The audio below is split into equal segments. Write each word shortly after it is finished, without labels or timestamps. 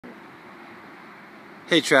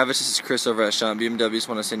Hey Travis, this is Chris over at Shant BMW. Just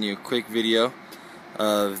want to send you a quick video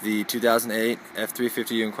of the 2008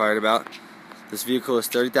 F350 you inquired about. This vehicle is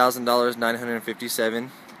 $30,000, $957.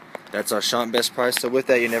 That's our Shant best price. So with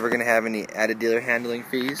that, you're never going to have any added dealer handling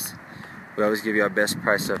fees. We always give you our best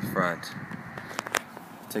price up front.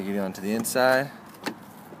 Take you down to the inside.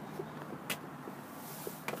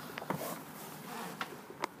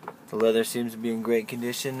 The leather seems to be in great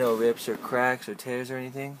condition. No rips or cracks or tears or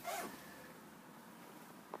anything.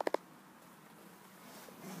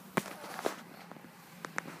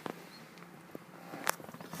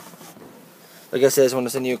 Like I said, I just want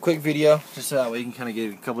to send you a quick video just so that way you can kind of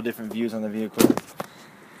get a couple different views on the vehicle.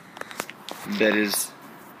 Bed is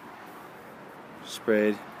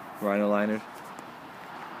sprayed, rhino linered.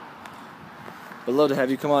 But love to have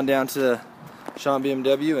you come on down to Shant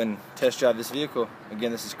BMW and test drive this vehicle.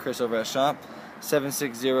 Again, this is Chris over at Shant,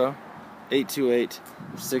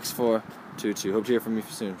 760-828-6422. Hope to hear from you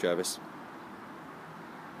soon, Travis.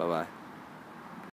 Bye-bye.